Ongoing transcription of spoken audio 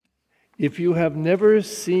If you have never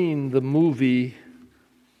seen the movie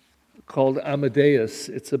called Amadeus,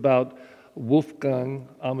 it's about Wolfgang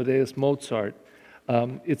Amadeus Mozart.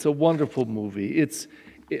 It's a wonderful movie.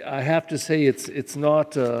 I have to say, it's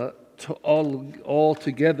not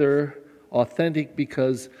altogether authentic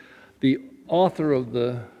because the author of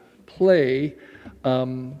the play,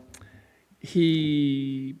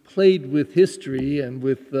 he played with history and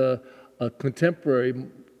with a contemporary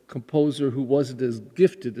composer who wasn't as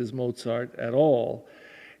gifted as Mozart at all,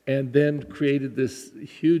 and then created this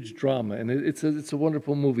huge drama. And it's a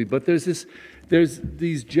wonderful movie. But there's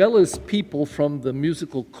these jealous people from the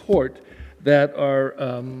musical court that are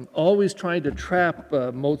always trying to trap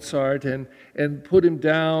Mozart and put him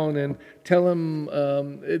down and tell him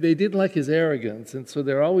they didn't like his arrogance, and so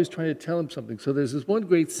they're always trying to tell him something. So there's this one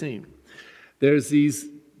great scene. There's these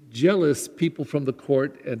jealous people from the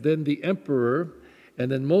court, and then the emperor,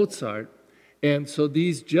 and then Mozart. And so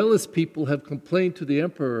these jealous people have complained to the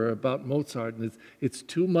emperor about Mozart, and it's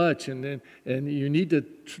too much, and you need to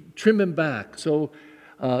trim him back. So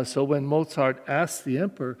when Mozart asks the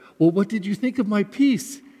emperor, well, what did you think of my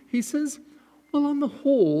piece? He says, well, on the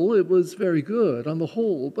whole, it was very good, on the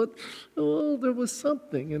whole, but well, there was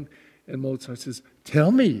something. And Mozart says,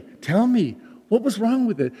 tell me, what was wrong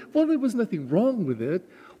with it? Well, there was nothing wrong with it.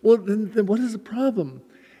 Well, then what is the problem?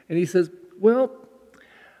 And he says, well,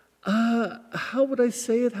 how would I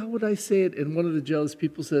say it? And one of the jealous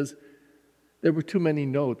people says, there were too many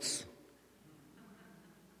notes.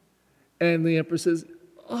 And the emperor says,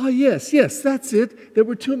 oh, yes, that's it. There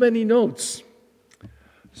were too many notes.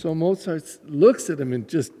 So Mozart looks at him in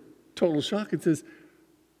just total shock and says,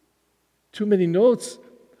 too many notes?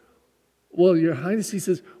 Well, Your Highness, he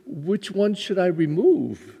says, which one should I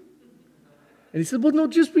remove? And he said, well, no,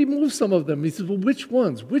 just remove some of them. He says, well, which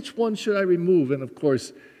ones? Which one should I remove? And of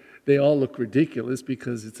course, they all look ridiculous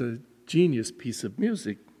because it's a genius piece of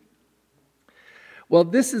music. Well,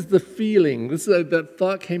 this is the feeling. That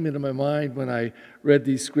thought came into my mind when I read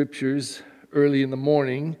these scriptures early in the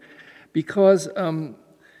morning, because,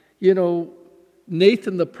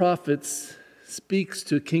 Nathan the prophet speaks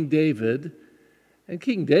to King David, and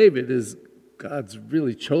King David is God's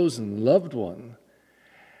really chosen loved one.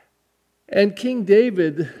 And King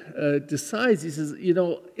David decides, he says,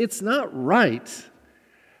 it's not right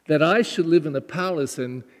that I should live in a palace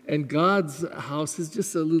and God's house is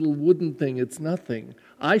just a little wooden thing. It's nothing.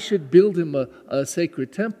 I should build him a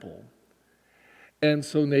sacred temple. And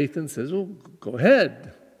so Nathan says, well, go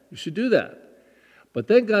ahead. You should do that. But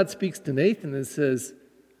then God speaks to Nathan and says,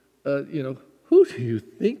 who do you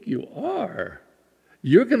think you are?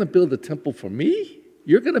 You're going to build a temple for me?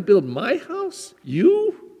 You're going to build my house?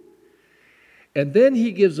 You? And then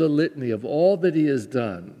he gives a litany of all that he has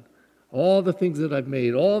done. All the things that I've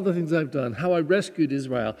made, all the things I've done, how I rescued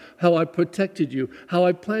Israel, how I protected you, how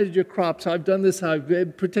I planted your crops, how I've done this, how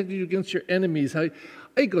I've protected you against your enemies.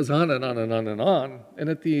 It goes on and on and on and on. And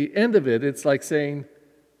at the end of it, it's like saying,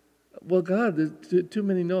 well, God, there's too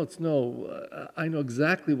many notes. No, I know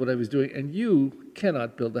exactly what I was doing, and you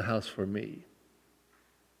cannot build a house for me.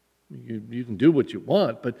 You can do what you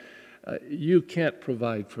want, but you can't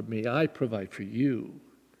provide for me. I provide for you.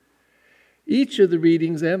 Each of the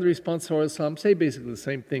readings and the responsorial psalm say basically the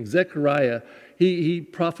same thing. Zechariah, he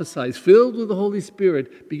prophesies, filled with the Holy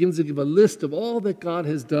Spirit, begins to give a list of all that God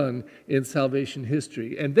has done in salvation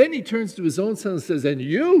history. And then he turns to his own son and says, and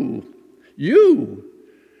you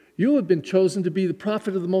have been chosen to be the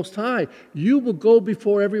prophet of the Most High. You will go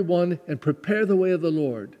before everyone and prepare the way of the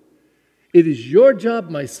Lord. It is your job,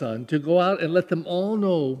 my son, to go out and let them all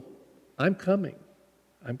know, I'm coming.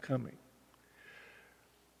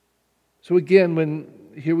 So again,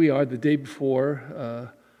 here we are the day before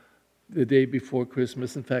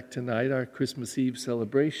Christmas, in fact tonight, our Christmas Eve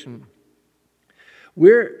celebration,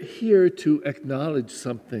 we're here to acknowledge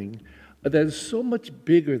something that is so much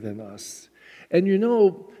bigger than us. And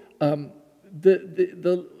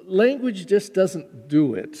the language just doesn't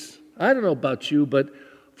do it. I don't know about you, but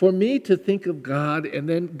for me to think of God, and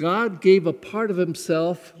then God gave a part of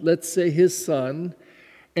himself, let's say his son,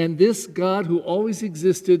 and this God who always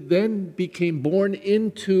existed then became born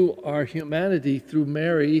into our humanity through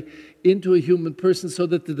Mary, into a human person, so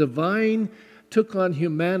that the divine took on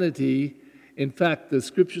humanity. In fact, the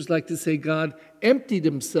scriptures like to say God emptied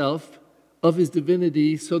himself of his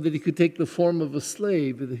divinity so that he could take the form of a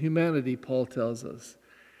slave, the humanity, Paul tells us.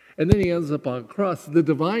 And then he ends up on a cross. The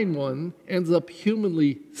divine one ends up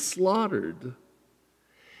humanly slaughtered.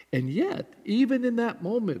 And yet, even in that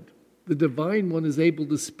moment, the divine one is able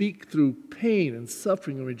to speak through pain and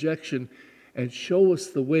suffering and rejection and show us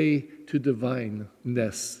the way to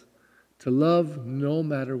divineness, to love no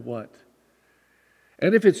matter what.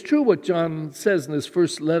 And if it's true what John says in his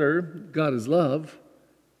first letter, God is love.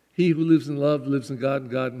 He who lives in love lives in God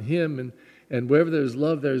and God in him. And wherever there's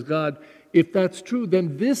love, there's God. If that's true,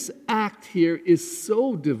 then this act here is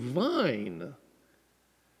so divine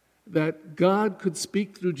that God could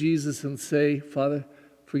speak through Jesus and say, Father,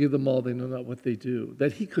 forgive them all, they know not what they do.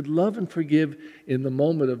 That he could love and forgive in the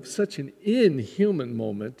moment of such an inhuman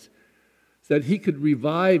moment, that he could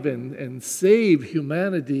revive and save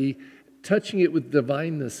humanity, touching it with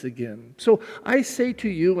divineness again. So I say to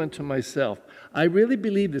you and to myself, I really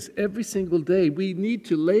believe this every single day. We need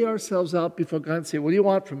to lay ourselves out before God and say, what do you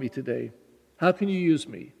want from me today? How can you use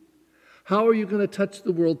me? How are you going to touch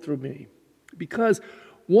the world through me? Because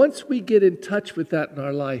once we get in touch with that in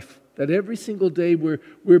our life, that every single day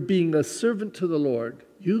we're being a servant to the Lord.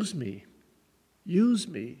 Use me. Use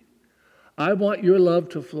me. I want your love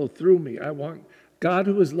to flow through me. I want God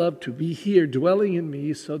who is love to be here dwelling in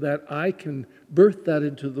me so that I can birth that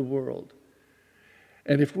into the world.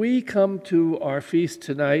 And if we come to our feast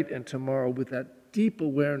tonight and tomorrow with that deep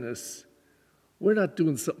awareness, we're not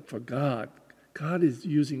doing something for God. God is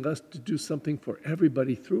using us to do something for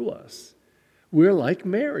everybody through us. We're like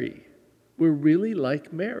Mary. We're really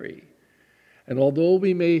like Mary. And although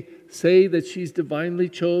we may say that she's divinely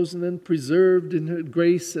chosen and preserved in her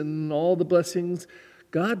grace and all the blessings,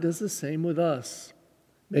 God does the same with us.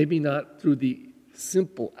 Maybe not through the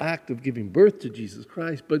simple act of giving birth to Jesus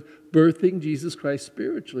Christ, but birthing Jesus Christ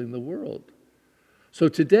spiritually in the world. So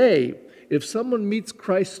today, if someone meets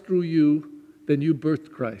Christ through you, then you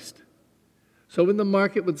birthed Christ. So in the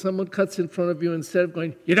market, when someone cuts in front of you, instead of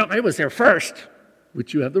going, I was there first,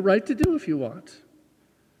 which you have the right to do if you want,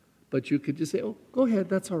 but you could just say, oh, go ahead,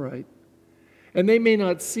 that's all right. And they may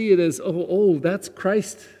not see it as, oh, that's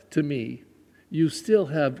Christ to me. You still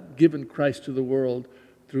have given Christ to the world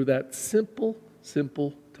through that simple,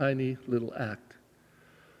 tiny little act.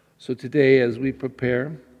 So today, as we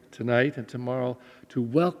prepare tonight and tomorrow to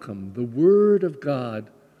welcome the Word of God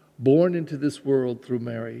born into this world through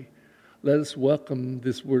Mary, let us welcome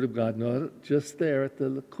this Word of God, not just there at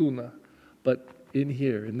the cuna, but in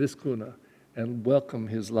here, in this cuna, and welcome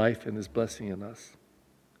His life and His blessing in us.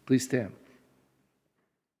 Please stand.